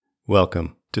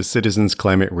Welcome to Citizens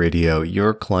Climate Radio,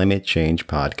 your climate change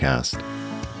podcast.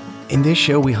 In this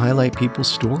show, we highlight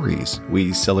people's stories,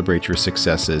 we celebrate your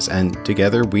successes, and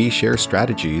together we share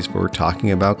strategies for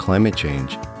talking about climate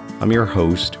change. I'm your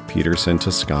host, Peterson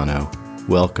Toscano.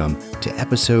 Welcome to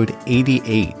episode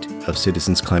 88 of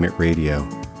Citizens Climate Radio,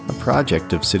 a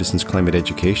project of Citizens Climate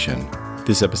Education.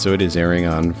 This episode is airing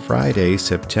on Friday,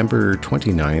 September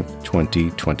 29th,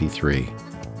 2023.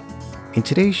 In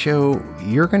today's show,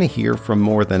 you're going to hear from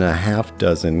more than a half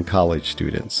dozen college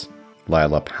students.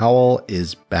 Lila Powell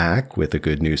is back with a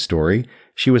good news story.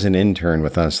 She was an intern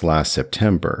with us last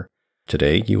September.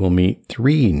 Today, you will meet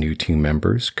three new team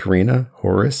members, Karina,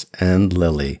 Horace, and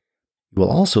Lily. You will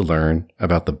also learn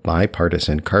about the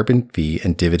bipartisan carbon fee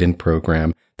and dividend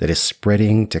program that is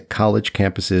spreading to college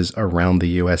campuses around the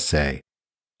USA.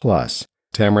 Plus,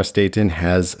 Tamara Staten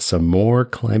has some more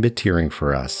climateering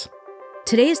for us.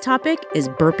 Today's topic is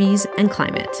burpees and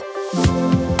climate.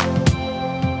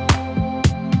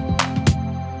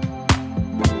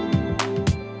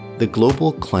 The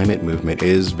global climate movement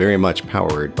is very much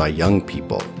powered by young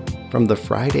people. From the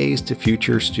Fridays to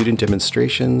future student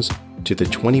demonstrations to the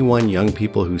 21 young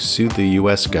people who sued the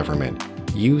U.S. government,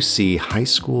 you see high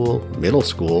school, middle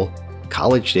school,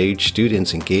 college-age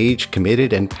students engaged,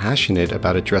 committed, and passionate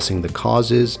about addressing the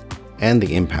causes and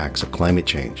the impacts of climate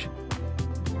change.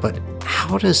 But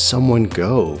how does someone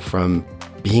go from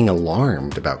being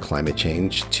alarmed about climate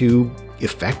change to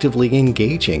effectively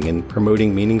engaging in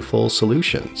promoting meaningful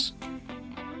solutions?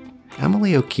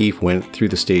 Emily O'Keefe went through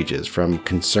the stages from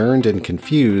concerned and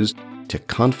confused to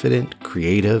confident,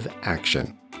 creative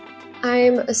action.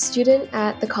 I'm a student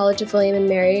at the College of William &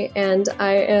 Mary, and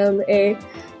I am a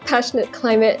passionate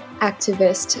climate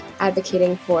activist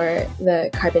advocating for the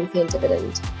carbon fee and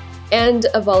dividend, and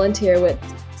a volunteer with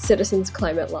Citizens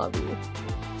Climate Lobby.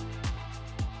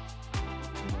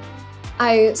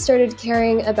 I started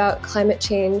caring about climate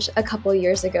change a couple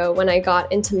years ago when I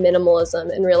got into minimalism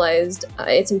and realized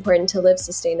it's important to live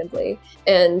sustainably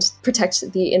and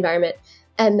protect the environment.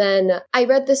 And then I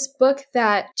read this book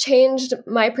that changed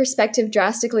my perspective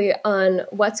drastically on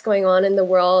what's going on in the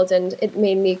world, and it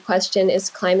made me question,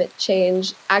 is climate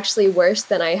change actually worse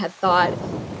than I had thought?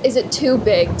 Is it too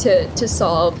big to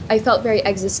solve? I felt very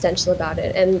existential about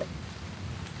it, and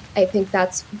I think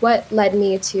that's what led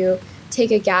me to take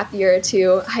a gap year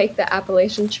to hike the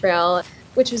Appalachian Trail,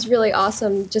 which was really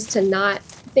awesome, just to not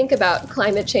think about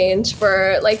climate change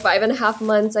for like 5.5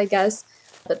 months, I guess.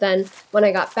 But then when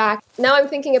I got back, now I'm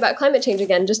thinking about climate change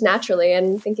again, just naturally,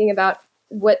 and thinking about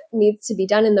what needs to be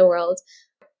done in the world.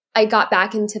 I got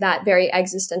back into that very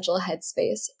existential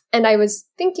headspace. And I was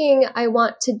thinking I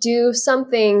want to do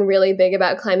something really big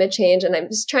about climate change. And I'm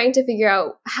just trying to figure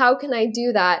out, how can I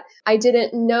do that? I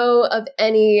didn't know of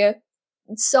any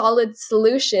solid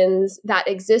solutions that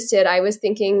existed. I was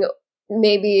thinking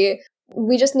maybe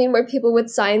we just need more people with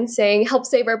signs saying, help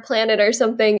save our planet or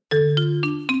something.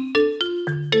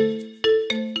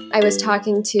 I was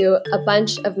talking to a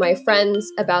bunch of my friends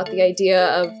about the idea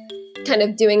of kind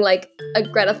of doing like a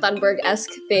Greta Thunberg-esque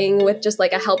thing with just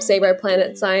like a help save our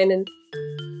planet sign. And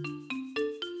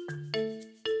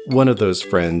one of those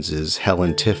friends is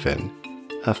Helen Tiffin,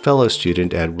 a fellow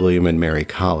student at William & Mary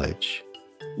College.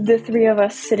 The three of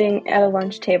us sitting at a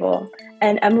lunch table,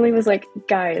 and Emily was like,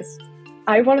 guys,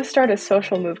 I want to start a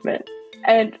social movement.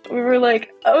 And we were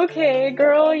like, okay,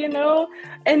 girl,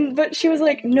 but she was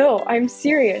like, no, I'm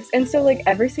serious. And so like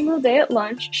every single day at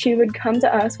lunch, she would come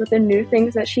to us with the new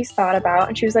things that she's thought about.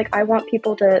 And she was like, I want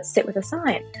people to sit with a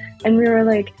sign. And we were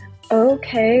like,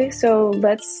 okay, so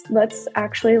let's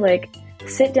actually like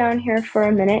sit down here for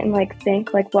a minute and like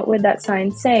think like, what would that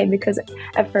sign say? Because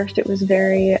at first it was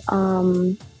very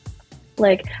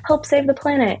like help save the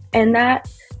planet. And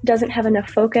that doesn't have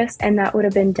enough focus, and that would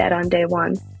have been dead on day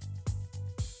one.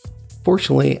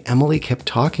 Fortunately, Emily kept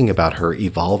talking about her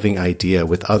evolving idea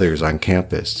with others on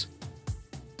campus.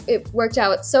 it worked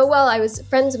out so well. I was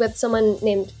friends with someone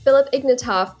named Philip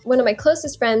Ignatoff, one of my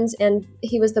closest friends, and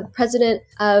he was the president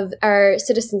of our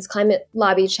Citizens Climate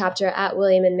Lobby chapter at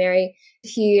William & Mary.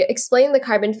 He explained the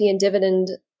carbon fee and dividend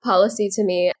policy to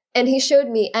me, and he showed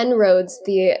me En-ROADS,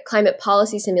 the climate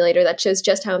policy simulator that shows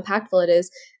just how impactful it is.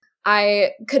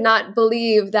 I could not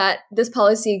believe that this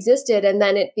policy existed, and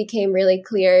then it became really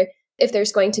clear if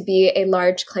there's going to be a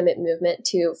large climate movement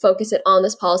to focus it on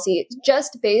this policy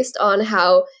just based on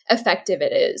how effective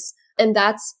it is. And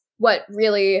that's what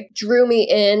really drew me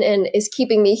in and is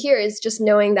keeping me here, is just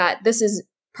knowing that this is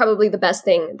probably the best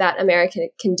thing that America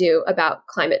can do about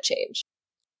climate change.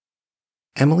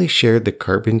 Emily shared the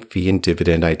carbon fee and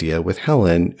dividend idea with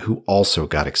Helen, who also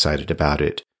got excited about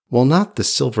it. While not the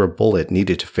silver bullet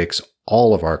needed to fix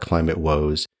all of our climate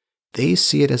woes, they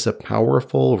see it as a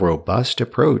powerful, robust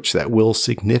approach that will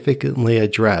significantly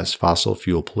address fossil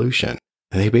fuel pollution.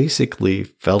 They basically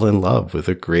fell in love with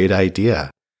a great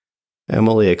idea.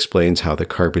 Emily explains how the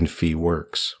carbon fee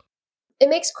works. It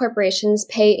makes corporations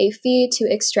pay a fee to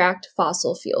extract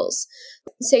fossil fuels.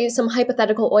 Say some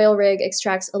hypothetical oil rig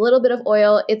extracts a little bit of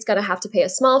oil, it's going to have to pay a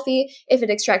small fee. If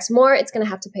it extracts more, it's going to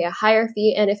have to pay a higher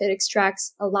fee. And if it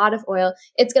extracts a lot of oil,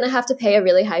 it's going to have to pay a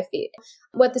really high fee.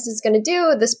 What this is going to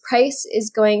do, this price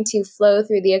is going to flow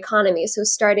through the economy. So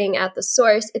starting at the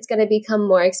source, it's going to become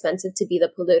more expensive to be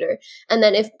the polluter. And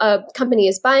then if a company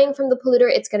is buying from the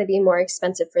polluter, it's going to be more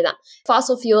expensive for them.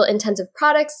 Fossil fuel intensive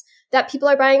products that people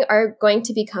are buying are going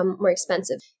to become more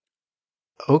expensive.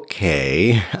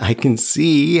 Okay, I can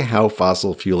see how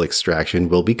fossil fuel extraction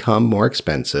will become more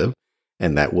expensive,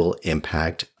 and that will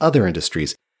impact other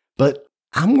industries. But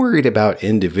I'm worried about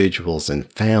individuals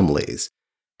and families.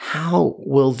 How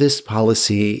will this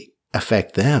policy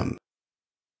affect them?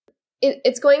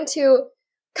 It's going to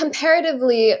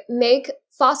comparatively make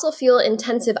fossil fuel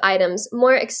intensive items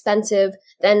more expensive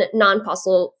than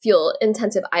non-fossil fuel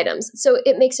intensive items. So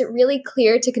it makes it really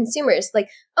clear to consumers, like,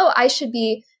 oh, I should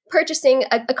be purchasing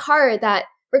a car that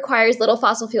requires little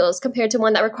fossil fuels compared to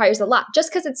one that requires a lot, just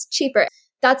because it's cheaper.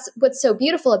 That's what's so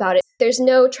beautiful about it. There's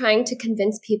no trying to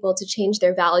convince people to change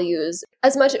their values.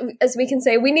 As much as we can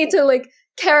say, we need to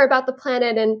care about the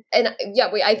planet, and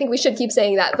I think we should keep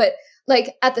saying that. But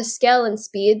at the scale and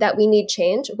speed that we need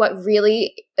change, what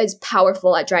really is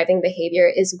powerful at driving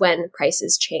behavior is when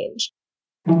prices change.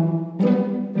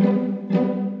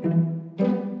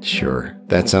 Sure,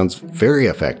 that sounds very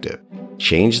effective.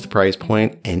 Change the price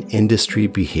point and industry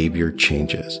behavior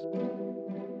changes.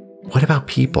 What about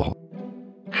people?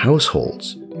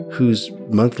 Households whose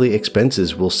monthly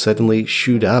expenses will suddenly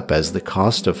shoot up as the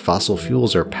cost of fossil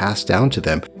fuels are passed down to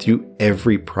them through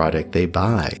every product they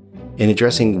buy. In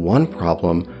addressing one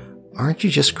problem, aren't you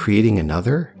just creating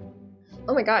another?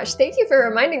 Oh my gosh, thank you for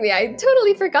reminding me. I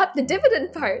totally forgot the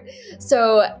dividend part.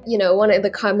 So, one of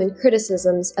the common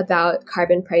criticisms about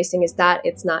carbon pricing is that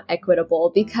it's not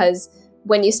equitable, because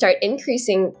when you start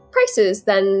increasing prices,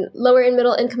 then lower and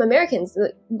middle income Americans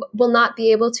will not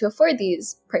be able to afford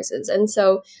these prices. And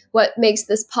so what makes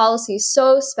this policy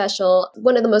so special,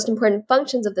 one of the most important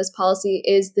functions of this policy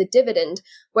is the dividend,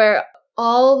 where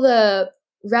all the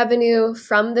revenue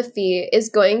from the fee is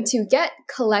going to get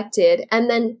collected and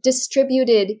then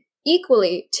distributed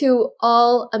equally to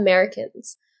all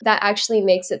Americans. That actually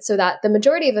makes it so that the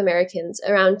majority of Americans,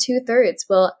 around 2/3,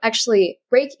 will actually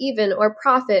break even or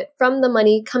profit from the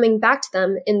money coming back to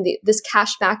them in this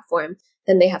cash back form.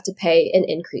 Then they have to pay in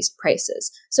increased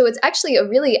prices. So it's actually a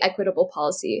really equitable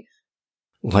policy.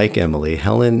 Like Emily,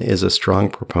 Helen is a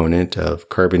strong proponent of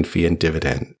carbon fee and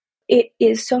dividend. It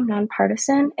is so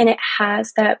nonpartisan, and it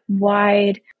has that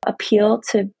wide appeal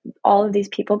to all of these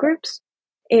people groups.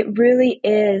 It really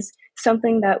is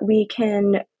something that we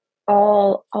can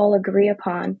all agree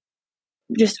upon,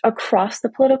 just across the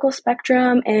political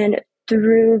spectrum and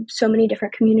through so many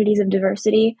different communities of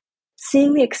diversity,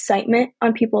 seeing the excitement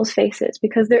on people's faces,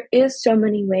 because there is so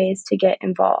many ways to get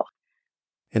involved.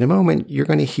 In a moment, you're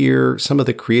going to hear some of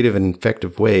the creative and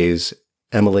effective ways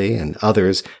Emily and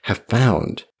others have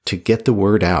found to get the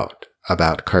word out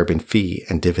about carbon fee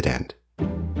and dividend.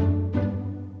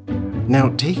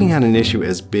 Now, taking on an issue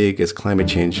as big as climate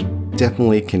change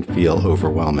definitely can feel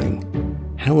overwhelming.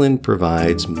 Helen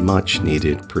provides much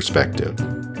needed perspective.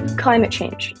 Climate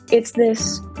change. It's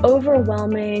this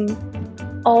overwhelming,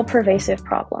 all-pervasive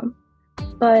problem.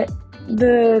 But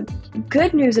the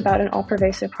good news about an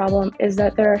all-pervasive problem is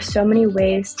that there are so many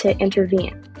ways to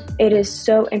intervene. It is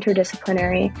so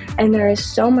interdisciplinary, and there is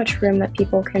so much room that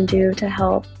people can do to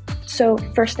help. So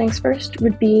first things first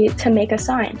would be to make a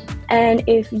sign. And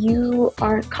if you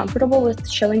aren't comfortable with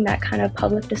showing that kind of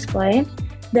public display,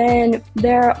 then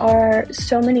there are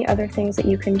so many other things that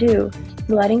you can do.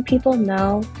 Letting people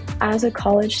know, as a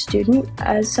college student,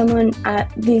 as someone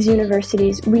at these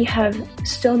universities, we have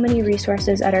so many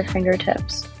resources at our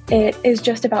fingertips. It is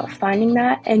just about finding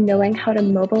that and knowing how to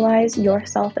mobilize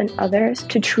yourself and others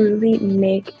to truly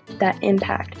make that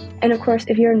impact. And of course,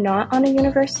 if you're not on a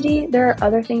university, there are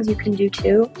other things you can do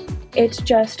too. It's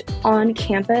just on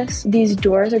campus, these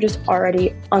doors are just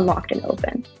already unlocked and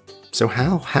open. So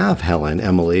how have Helen,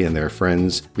 Emily, and their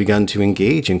friends begun to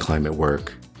engage in climate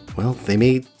work? Well, they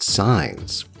made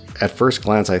signs. At first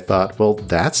glance, I thought, well,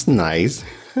 that's nice.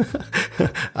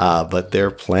 But their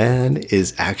plan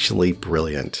is actually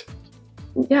brilliant.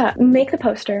 Yeah, make the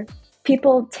poster.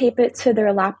 People tape it to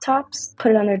their laptops,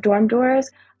 put it on their dorm doors,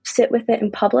 sit with it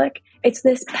in public, It's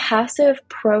this passive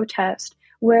protest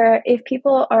where if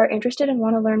people are interested and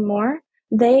want to learn more,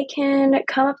 they can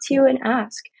come up to you and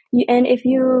ask. And if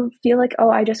you feel like, oh,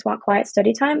 I just want quiet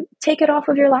study time, take it off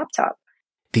of your laptop.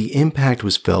 The impact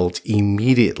was felt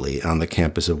immediately on the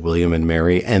campus of William and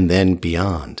Mary and then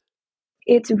beyond.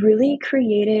 It's really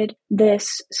created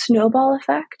this snowball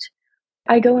effect.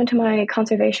 I go into my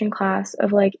conservation class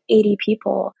of like 80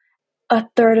 people. A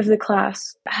third of the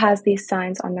class has these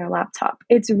signs on their laptop.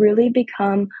 It's really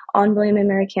become, on William and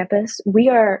Mary campus, we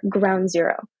are ground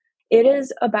zero. It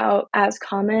is about as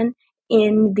common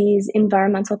in these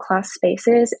environmental class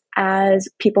spaces as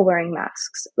people wearing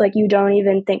masks. Like, you don't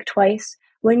even think twice.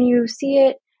 When you see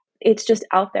it, it's just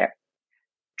out there.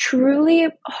 Truly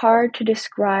hard to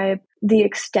describe the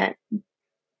extent,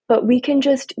 but we can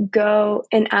just go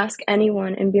and ask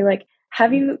anyone and be like,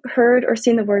 have you heard or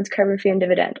seen the words carbon fee and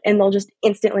dividend? And they'll just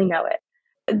instantly know it.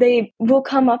 They will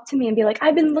come up to me and be like,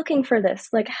 I've been looking for this.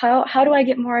 Like, how do I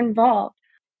get more involved?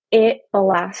 It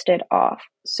blasted off.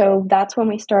 So that's when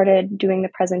we started doing the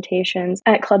presentations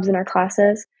at clubs in our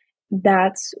classes.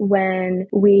 That's when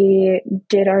we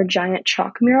did our giant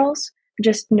chalk murals,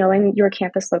 just knowing your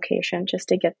campus location just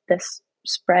to get this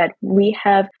spread. We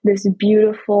have this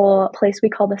beautiful place we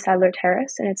call the Sadler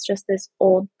Terrace, and it's just this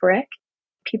old brick.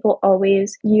 People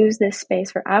always use this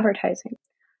space for advertising.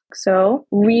 So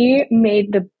we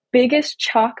made the biggest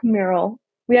chalk mural.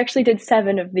 We actually did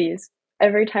 7 of these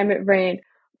every time it rained.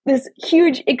 This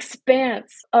huge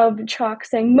expanse of chalk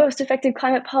saying most effective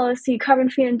climate policy, carbon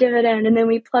fee and dividend. And then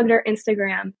we plugged our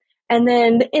Instagram. And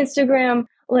then the Instagram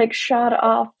shot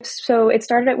off. So it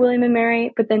started at William and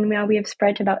Mary, but then now we have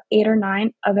spread to about 8 or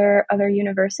 9 other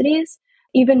universities.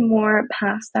 Even more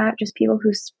past that, just people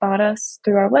who spot us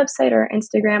through our website or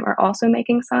Instagram are also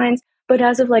making signs. But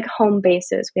as of home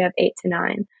bases, we have 8 to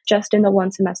 9 just in the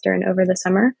one semester and over the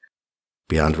summer.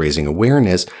 Beyond raising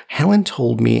awareness, Helen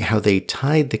told me how they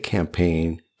tied the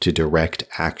campaign to direct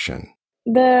action.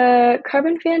 The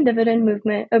Carbon Fee and Dividend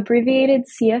movement, abbreviated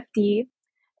CFD,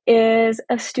 is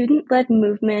a student-led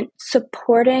movement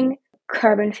supporting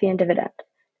carbon fee and dividend.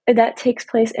 That takes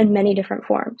place in many different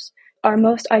forms. Our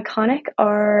most iconic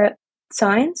are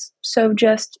signs. So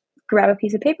just grab a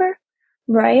piece of paper,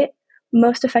 write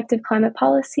most effective climate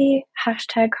policy,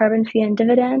 #carbon fee and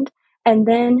dividend, and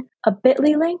then a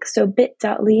bit.ly link. So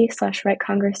bit.ly/write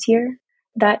Congress here.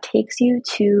 That takes you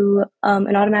to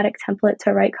an automatic template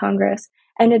to write Congress.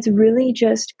 And it's really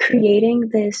just creating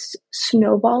this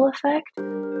snowball effect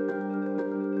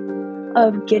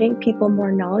of getting people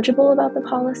more knowledgeable about the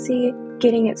policy,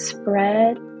 getting it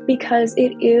spread, because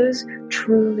it is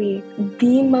truly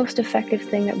the most effective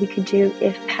thing that we could do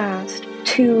if passed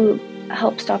to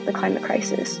help stop the climate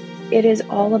crisis. It is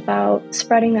all about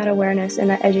spreading that awareness and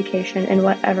that education in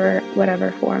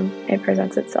whatever form it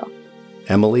presents itself.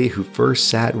 Emily, who first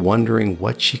sat wondering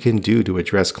what she can do to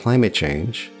address climate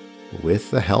change,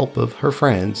 with the help of her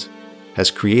friends, has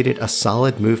created a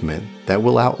solid movement that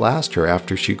will outlast her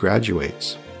after she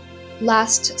graduates.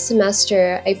 Last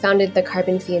semester, I founded the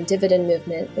Carbon Fee and Dividend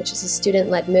movement, which is a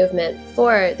student-led movement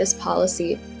for this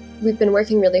policy. We've been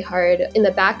working really hard in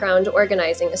the background,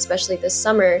 organizing, especially this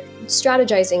summer,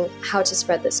 strategizing how to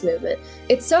spread this movement.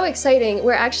 It's so exciting.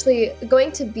 We're actually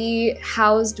going to be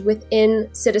housed within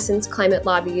Citizens Climate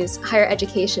Lobby's higher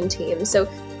education team. So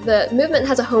the movement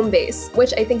has a home base,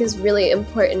 which I think is really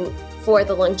important for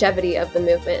the longevity of the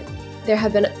movement. There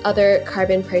have been other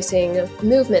carbon pricing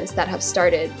movements that have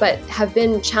started, but have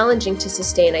been challenging to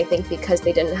sustain, I think, because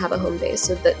they didn't have a home base.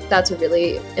 So that's a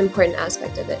really important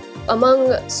aspect of it.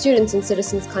 Among students in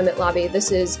Citizens Climate Lobby,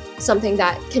 this is something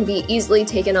that can be easily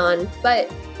taken on,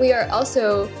 but we are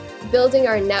also building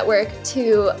our network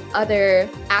to other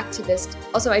activists.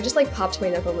 Also, I just popped my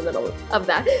nipple in the middle of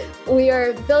that. We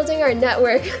are building our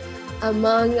network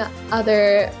among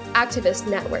other activist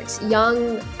networks,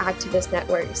 young activist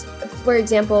networks. For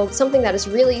example, something that is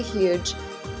really huge,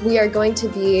 we are going to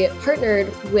be partnered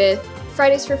with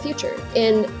Fridays for Future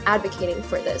in advocating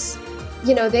for this.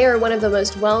 They are one of the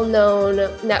most well-known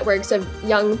networks of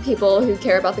young people who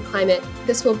care about the climate.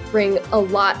 This will bring a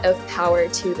lot of power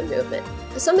to the movement.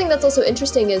 Something that's also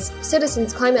interesting is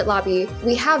Citizens Climate Lobby,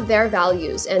 we have their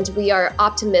values and we are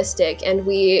optimistic and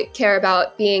we care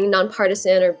about being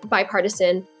nonpartisan or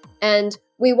bipartisan. And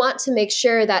we want to make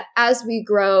sure that as we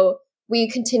grow, we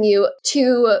continue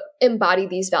to embody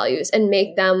these values and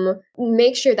make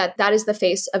sure that that is the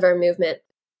face of our movement.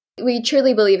 We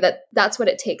truly believe that that's what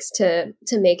it takes to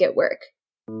make it work.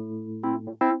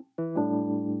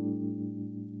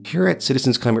 Here at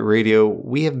Citizens Climate Radio,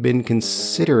 we have been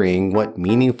considering what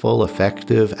meaningful,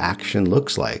 effective action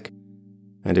looks like.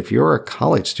 And if you're a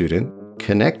college student,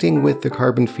 connecting with the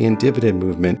carbon fee and dividend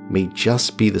movement may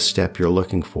just be the step you're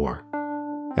looking for.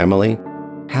 Emily,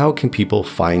 how can people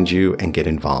find you and get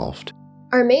involved?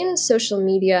 Our main social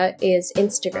media is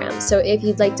Instagram. So if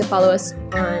you'd like to follow us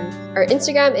on our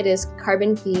Instagram, it is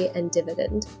Carbon Fee and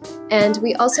Dividend. And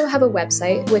we also have a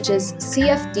website, which is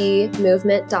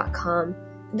cfdmovement.com.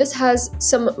 This has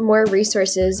some more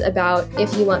resources about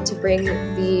if you want to bring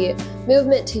the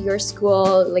movement to your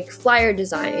school, like flyer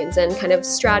designs and kind of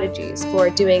strategies for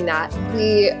doing that.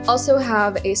 We also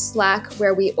have a Slack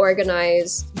where we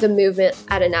organize the movement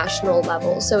at a national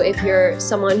level. So if you're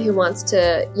someone who wants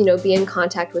to, be in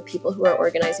contact with people who are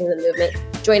organizing the movement,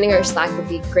 joining our Slack would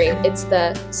be great. It's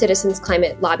the Citizens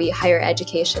Climate Lobby Higher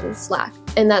Education Slack.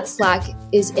 And that Slack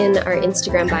is in our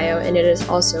Instagram bio, and it is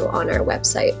also on our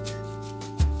website.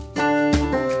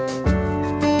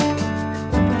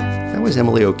 That was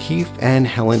Emily O'Keefe and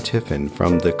Helen Tiffin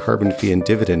from the Carbon Fee and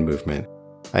Dividend movement.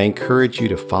 I encourage you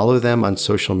to follow them on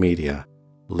social media.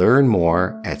 Learn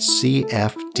more at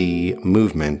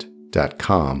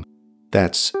cfdmovement.com.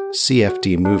 That's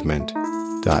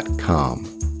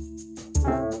cfdmovement.com.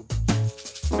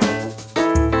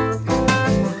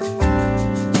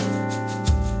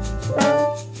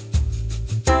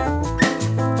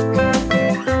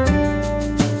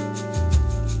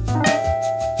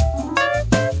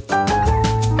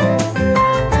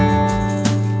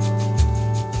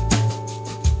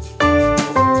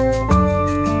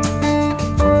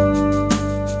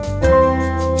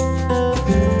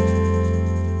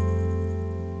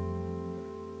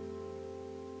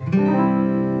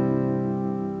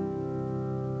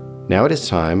 Now it is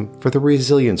time for the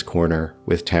Resilience Corner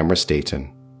with Tamara Staten.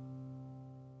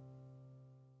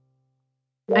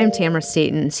 I'm Tamara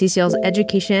Staten, CCL's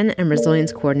Education and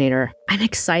Resilience Coordinator. I'm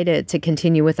excited to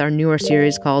continue with our newer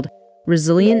series called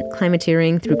Resilient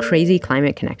Climateering Through Crazy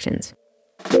Climate Connections.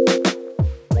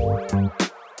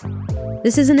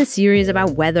 This isn't a series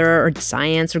about weather or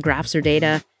science or graphs or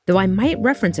data, though I might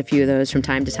reference a few of those from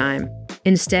time to time.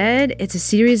 Instead, it's a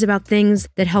series about things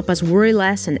that help us worry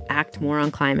less and act more on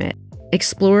climate,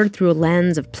 explored through a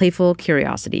lens of playful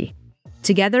curiosity.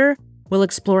 Together, we'll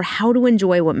explore how to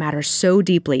enjoy what matters so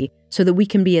deeply so that we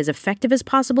can be as effective as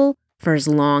possible for as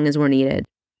long as we're needed.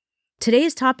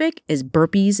 Today's topic is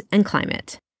burpees and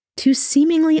climate, two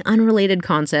seemingly unrelated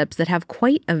concepts that have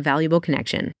quite a valuable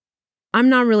connection. I'm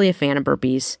not really a fan of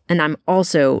burpees, and I'm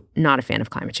also not a fan of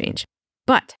climate change.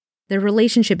 But their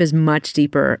relationship is much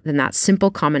deeper than that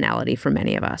simple commonality for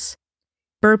many of us.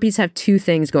 Burpees have two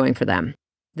things going for them: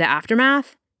 the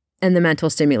aftermath and the mental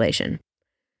stimulation.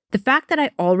 The fact that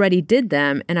I already did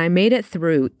them and I made it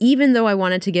through even though I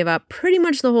wanted to give up pretty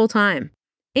much the whole time.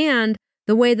 And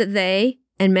the way that they,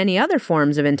 and many other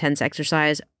forms of intense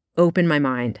exercise, open my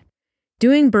mind.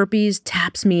 Doing burpees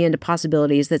taps me into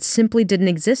possibilities that simply didn't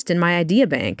exist in my idea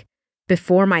bank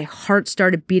before my heart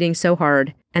started beating so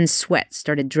hard and sweat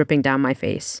started dripping down my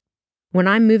face. When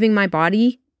I'm moving my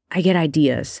body, I get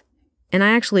ideas, and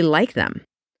I actually like them.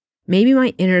 Maybe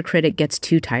my inner critic gets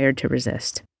too tired to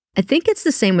resist. I think it's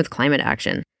the same with climate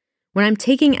action. When I'm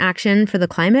taking action for the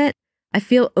climate, I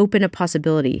feel open to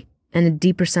possibility and a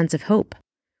deeper sense of hope.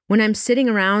 When I'm sitting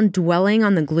around dwelling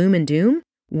on the gloom and doom,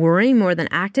 worrying more than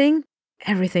acting,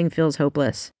 everything feels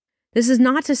hopeless. This is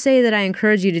not to say that I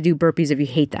encourage you to do burpees if you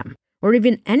hate them, or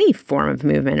even any form of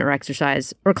movement or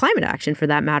exercise, or climate action for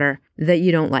that matter, that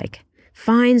you don't like.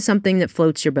 Find something that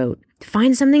floats your boat.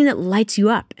 Find something that lights you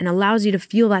up and allows you to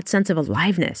feel that sense of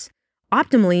aliveness,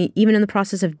 optimally even in the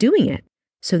process of doing it,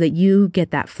 so that you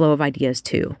get that flow of ideas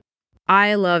too.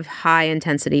 I love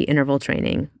high-intensity interval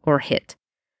training, or HIIT.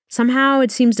 Somehow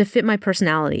it seems to fit my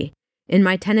personality, in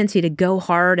my tendency to go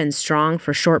hard and strong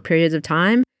for short periods of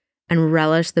time and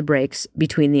relish the breaks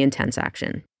between the intense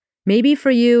action. Maybe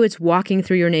for you, it's walking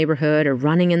through your neighborhood or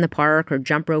running in the park or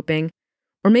jump roping.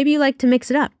 Or maybe you like to mix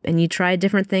it up and you try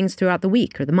different things throughout the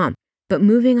week or the month. But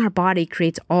moving our body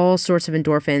creates all sorts of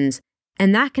endorphins,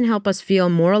 and that can help us feel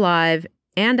more alive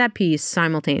and at peace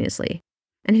simultaneously.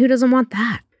 And who doesn't want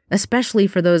that? Especially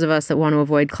for those of us that want to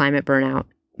avoid climate burnout.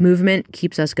 Movement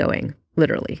keeps us going,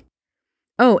 literally.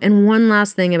 Oh, and one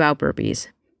last thing about burpees,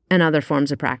 and other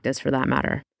forms of practice for that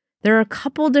matter. There are a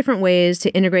couple different ways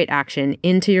to integrate action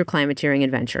into your climateering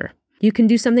adventure. You can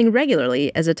do something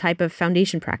regularly as a type of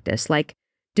foundation practice, like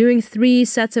doing 3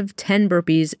 sets of 10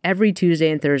 burpees every Tuesday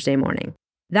and Thursday morning.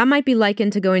 That might be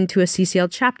likened to going to a CCL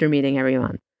chapter meeting every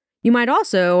month. You might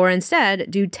also, or instead,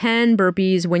 do 10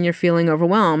 burpees when you're feeling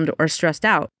overwhelmed or stressed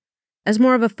out, as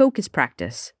more of a focus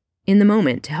practice in the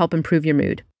moment to help improve your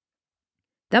mood.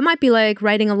 That might be like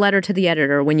writing a letter to the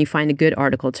editor when you find a good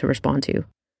article to respond to.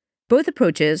 Both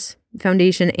approaches,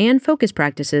 foundation and focus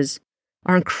practices,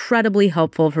 are incredibly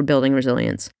helpful for building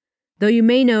resilience. Though you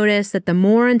may notice that the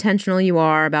more intentional you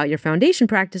are about your foundation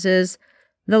practices,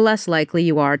 the less likely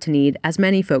you are to need as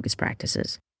many focus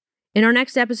practices. In our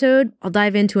next episode, I'll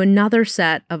dive into another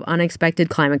set of unexpected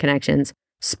climate connections,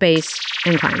 space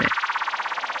and climate.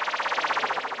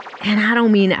 And I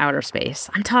don't mean outer space.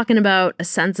 I'm talking about a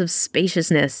sense of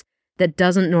spaciousness that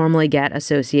doesn't normally get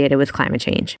associated with climate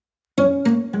change.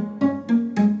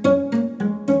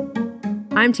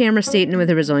 I'm Tamara Staten with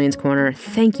the Resilience Corner.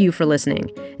 Thank you for listening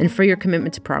and for your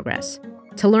commitment to progress.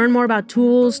 To learn more about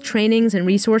tools, trainings, and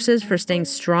resources for staying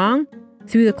strong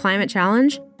through the climate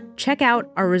challenge, check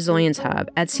out our Resilience Hub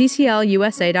at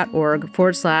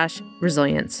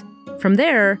cclusa.org/resilience. From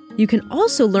there, you can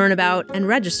also learn about and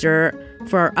register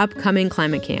for our upcoming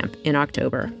climate camp in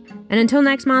October. And until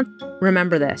next month,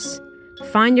 remember this: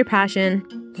 find your passion,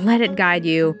 let it guide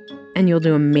you, and you'll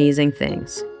do amazing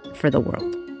things for the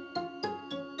world.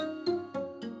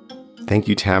 Thank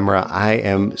you, Tamara. I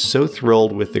am so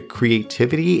thrilled with the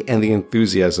creativity and the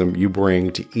enthusiasm you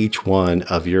bring to each one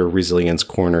of your Resilience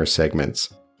Corner segments.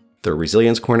 The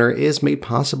Resilience Corner is made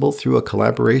possible through a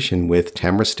collaboration with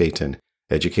Tamara Staten,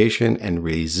 Education and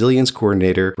Resilience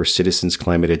Coordinator for Citizens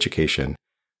Climate Education.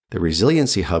 The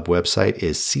Resiliency Hub website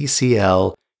is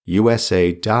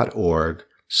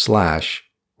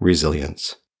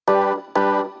cclusa.org/resilience.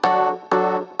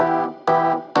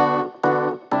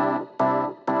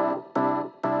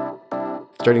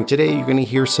 Starting today, you're going to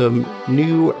hear some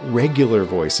new regular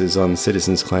voices on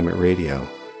Citizens Climate Radio.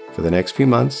 For the next few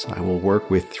months, I will work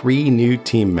with 3 new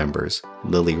team members,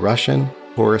 Lily Russian,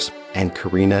 Horace, and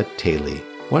Karina Taylor.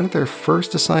 One of their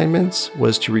first assignments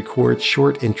was to record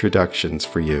short introductions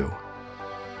for you.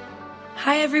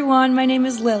 Hi everyone, my name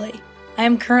is Lily. I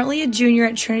am currently a junior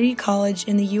at Trinity College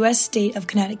in the U.S. state of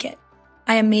Connecticut.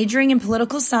 I am majoring in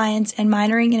political science and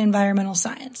minoring in environmental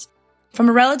science. From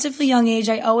a relatively young age,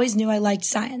 I always knew I liked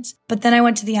science, but then I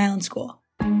went to the Island School.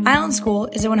 Island School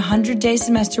is a 100-day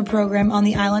semester program on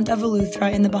the island of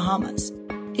Eleuthera in the Bahamas.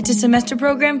 It's a semester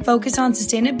program focused on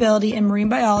sustainability and marine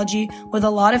biology with a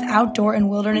lot of outdoor and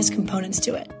wilderness components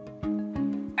to it.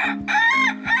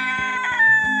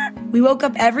 We woke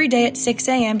up every day at 6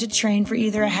 a.m. to train for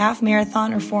either a half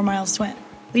marathon or 4-mile swim.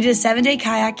 We did a 7-day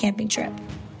kayak camping trip.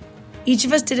 Each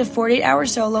of us did a 48-hour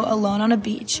solo alone on a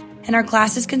beach, and our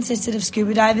classes consisted of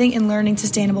scuba diving and learning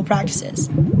sustainable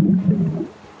practices.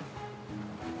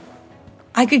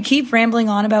 I could keep rambling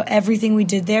on about everything we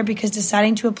did there because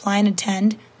deciding to apply and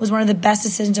attend was one of the best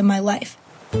decisions of my life.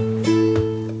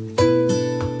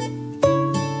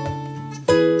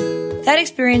 That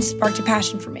experience sparked a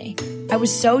passion for me. I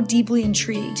was so deeply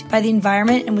intrigued by the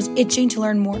environment and was itching to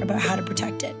learn more about how to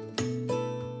protect it.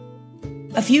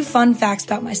 A few fun facts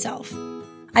about myself.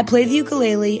 I played the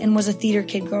ukulele and was a theater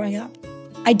kid growing up.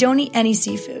 I don't eat any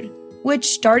seafood,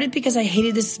 which started because I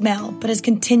hated the smell but has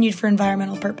continued for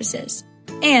environmental purposes.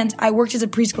 And I worked as a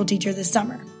preschool teacher this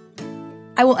summer.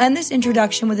 I will end this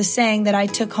introduction with a saying that I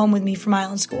took home with me from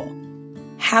Island School.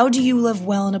 How do you live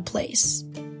well in a place?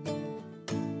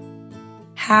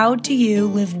 How do you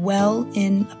live well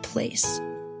in a place?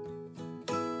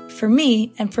 For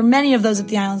me, and for many of those at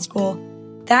the Island School,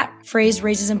 that phrase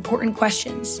raises important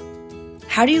questions.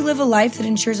 How do you live a life that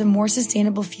ensures a more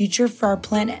sustainable future for our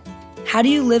planet? How do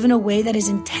you live in a way that is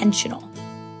intentional?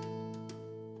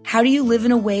 How do you live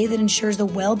in a way that ensures the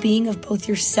well-being of both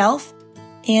yourself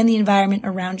and the environment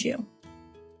around you?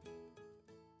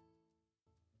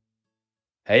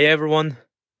 Hey everyone,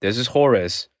 this is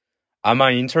Horace. I'm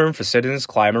an intern for Citizens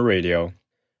Climate Radio.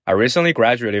 I recently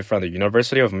graduated from the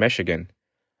University of Michigan.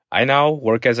 I now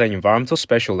work as an environmental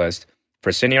specialist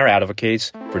for Senior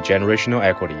Advocates for Generational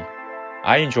Equity.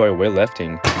 I enjoy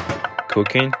weightlifting,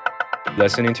 cooking,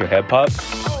 listening to hip-hop,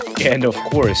 and of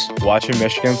course, watching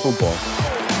Michigan football.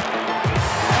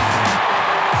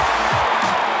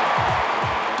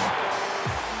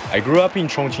 I grew up in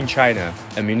Chongqing, China,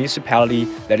 a municipality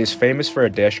that is famous for a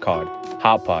dish called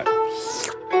hot pot.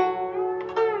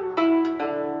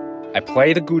 I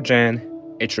play the guzheng,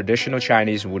 a traditional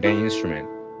Chinese wooden instrument.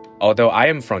 Although I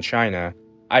am from China,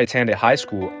 I attended high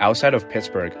school outside of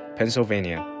Pittsburgh,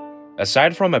 Pennsylvania.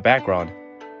 Aside from my background,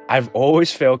 I've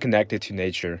always felt connected to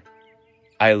nature.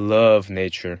 I love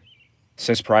nature.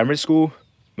 Since primary school,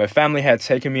 my family had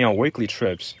taken me on weekly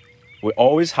trips. We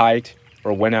always hiked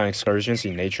or went on excursions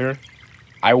in nature.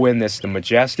 I witnessed the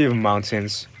majesty of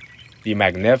mountains, the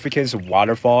magnificence of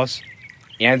waterfalls,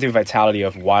 and the vitality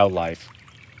of wildlife.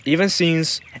 Even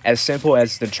scenes as simple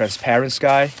as the transparent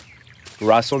sky,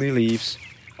 rustling leaves,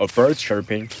 or birds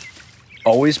chirping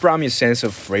always brought me a sense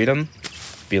of freedom,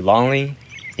 belonging,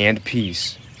 and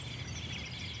peace.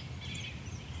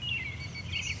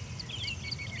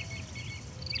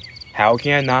 How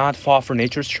can I not fall for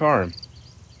nature's charm?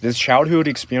 These childhood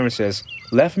experiences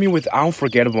left me with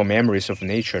unforgettable memories of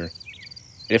nature.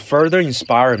 It further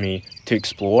inspired me to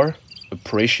explore,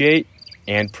 appreciate,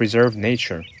 and preserve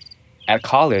nature. At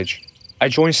college, I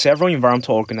joined several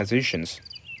environmental organizations.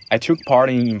 I took part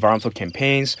in environmental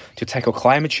campaigns to tackle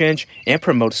climate change and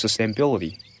promote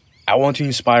sustainability. I want to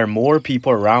inspire more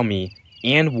people around me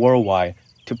and worldwide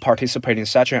to participate in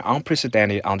such an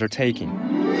unprecedented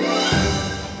undertaking.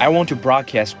 I want to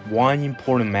broadcast one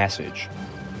important message.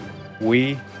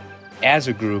 We, as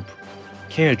a group,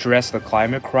 can address the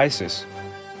climate crisis.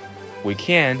 We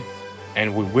can,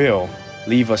 and we will,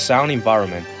 leave a sound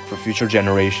environment for future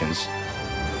generations.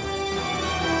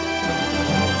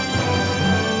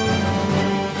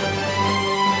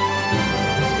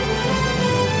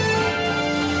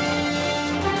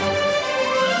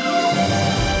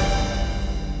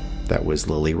 That was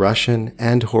Lily Russian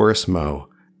and Horace Moe.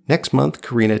 Next month,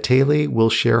 Karina Taylor will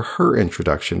share her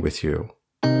introduction with you.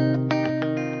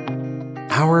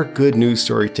 Our good news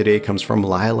story today comes from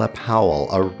Lila Powell,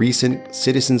 a recent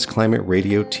Citizens Climate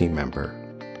Radio team member.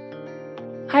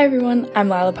 Hi everyone, I'm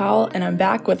Lila Powell and I'm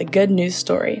back with a good news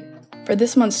story. For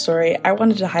this month's story, I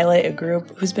wanted to highlight a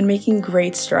group who's been making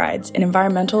great strides in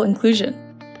environmental inclusion.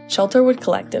 Shelterwood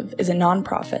Collective is a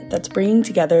nonprofit that's bringing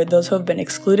together those who have been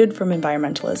excluded from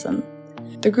environmentalism.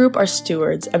 The group are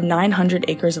stewards of 900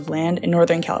 acres of land in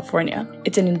Northern California.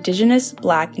 It's an indigenous,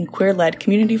 Black, and queer-led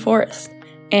community forest,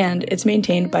 and it's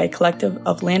maintained by a collective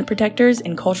of land protectors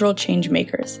and cultural change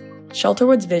makers.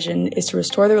 Shelterwood's vision is to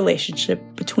restore the relationship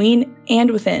between and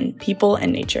within people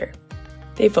and nature.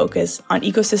 They focus on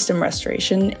ecosystem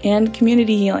restoration and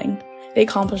community healing. They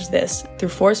accomplish this through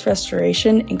forest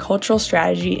restoration and cultural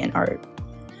strategy and art.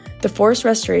 The forest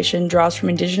restoration draws from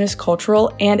indigenous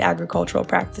cultural and agricultural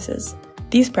practices.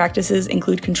 These practices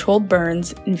include controlled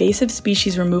burns, invasive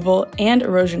species removal, and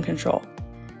erosion control.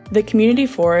 The community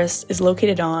forest is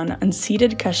located on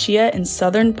unceded Kashia in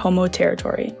southern Pomo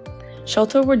territory.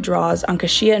 Shelterwood draws on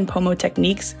Kashia and Pomo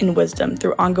techniques and wisdom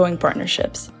through ongoing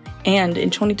partnerships. And in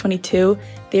 2022,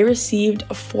 they received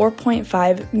a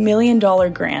 $4.5 million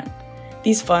grant.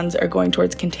 These funds are going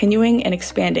towards continuing and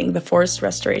expanding the forest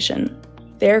restoration.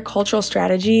 Their cultural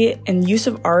strategy and use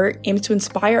of art aims to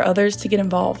inspire others to get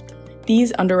involved.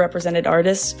 These underrepresented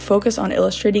artists focus on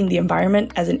illustrating the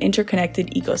environment as an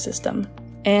interconnected ecosystem.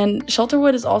 And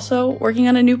Shelterwood is also working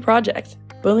on a new project,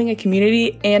 building a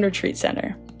community and retreat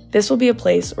center. This will be a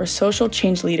place where social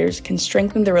change leaders can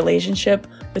strengthen their relationship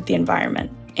with the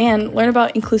environment and learn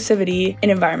about inclusivity in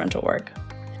environmental work.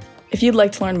 If you'd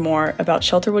like to learn more about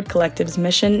Shelterwood Collective's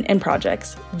mission and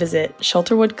projects, visit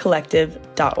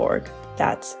shelterwoodcollective.org.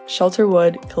 That's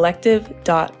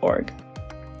shelterwoodcollective.org.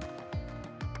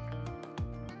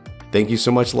 Thank you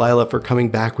so much, Lila, for coming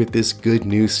back with this good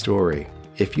news story.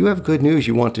 If you have good news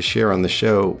you want to share on the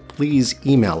show, please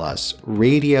email us,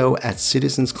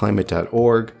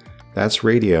 radio@citizensclimate.org. That's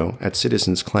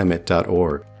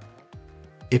radio@citizensclimate.org.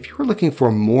 If you're looking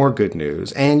for more good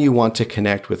news and you want to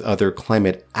connect with other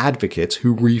climate advocates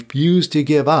who refuse to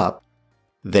give up,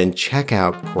 then check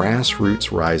out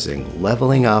Grassroots Rising,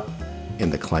 Leveling Up in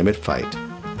the Climate Fight.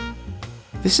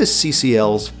 This is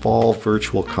CCL's Fall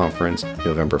Virtual Conference,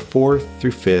 November 4th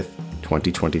through 5th,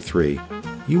 2023.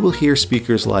 You will hear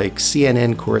speakers like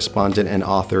CNN correspondent and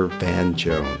author Van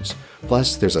Jones.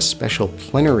 Plus, there's a special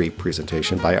plenary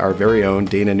presentation by our very own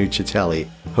Dana Nuccitelli,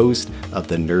 host of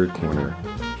the Nerd Corner.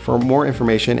 For more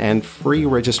information and free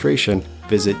registration,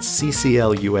 visit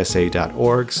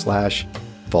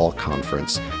cclusa.org/fall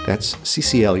conference. That's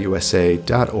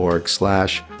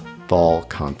cclusa.org/fall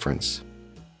conference.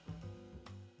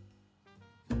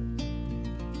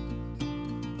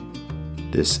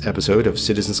 This episode of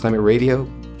Citizens Climate Radio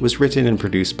was written and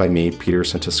produced by me, Peter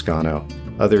Santoscano.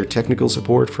 Other technical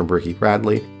support from Ricky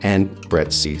Bradley and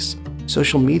Brett Cease.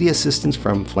 Social media assistance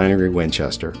from Flannery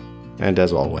Winchester. And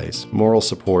as always, moral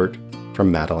support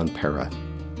from Madeline Pera.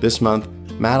 This month,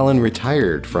 Madeline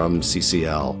retired from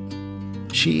CCL.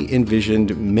 She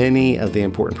envisioned many of the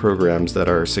important programs that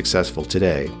are successful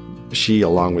today. She,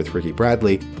 along with Ricky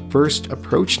Bradley, first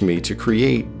approached me to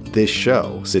create this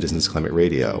show, Citizens Climate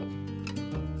Radio.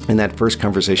 In that first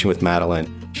conversation with Madeline,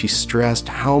 she stressed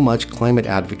how much climate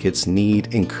advocates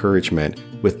need encouragement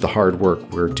with the hard work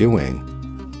we're doing.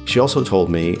 She also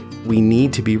told me we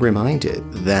need to be reminded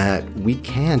that we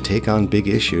can take on big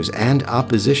issues and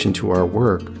opposition to our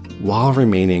work while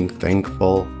remaining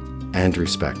thankful and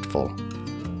respectful.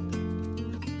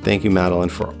 Thank you, Madeline,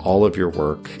 for all of your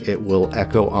work. It will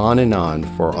echo on and on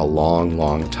for a long,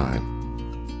 long time.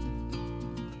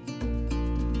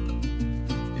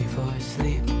 Before I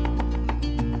sleep,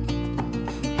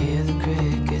 hear the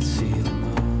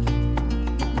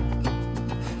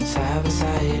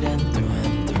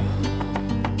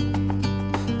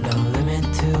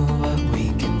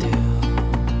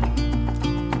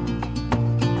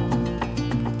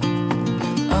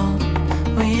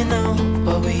We know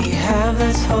what we have,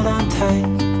 let's hold on tight.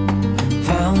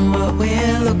 Found what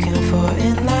we're looking for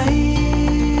in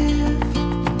life.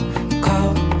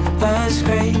 Call us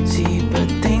crazy, but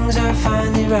things are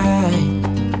finally right.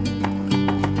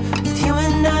 With you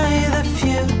and I, the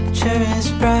future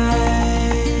is bright.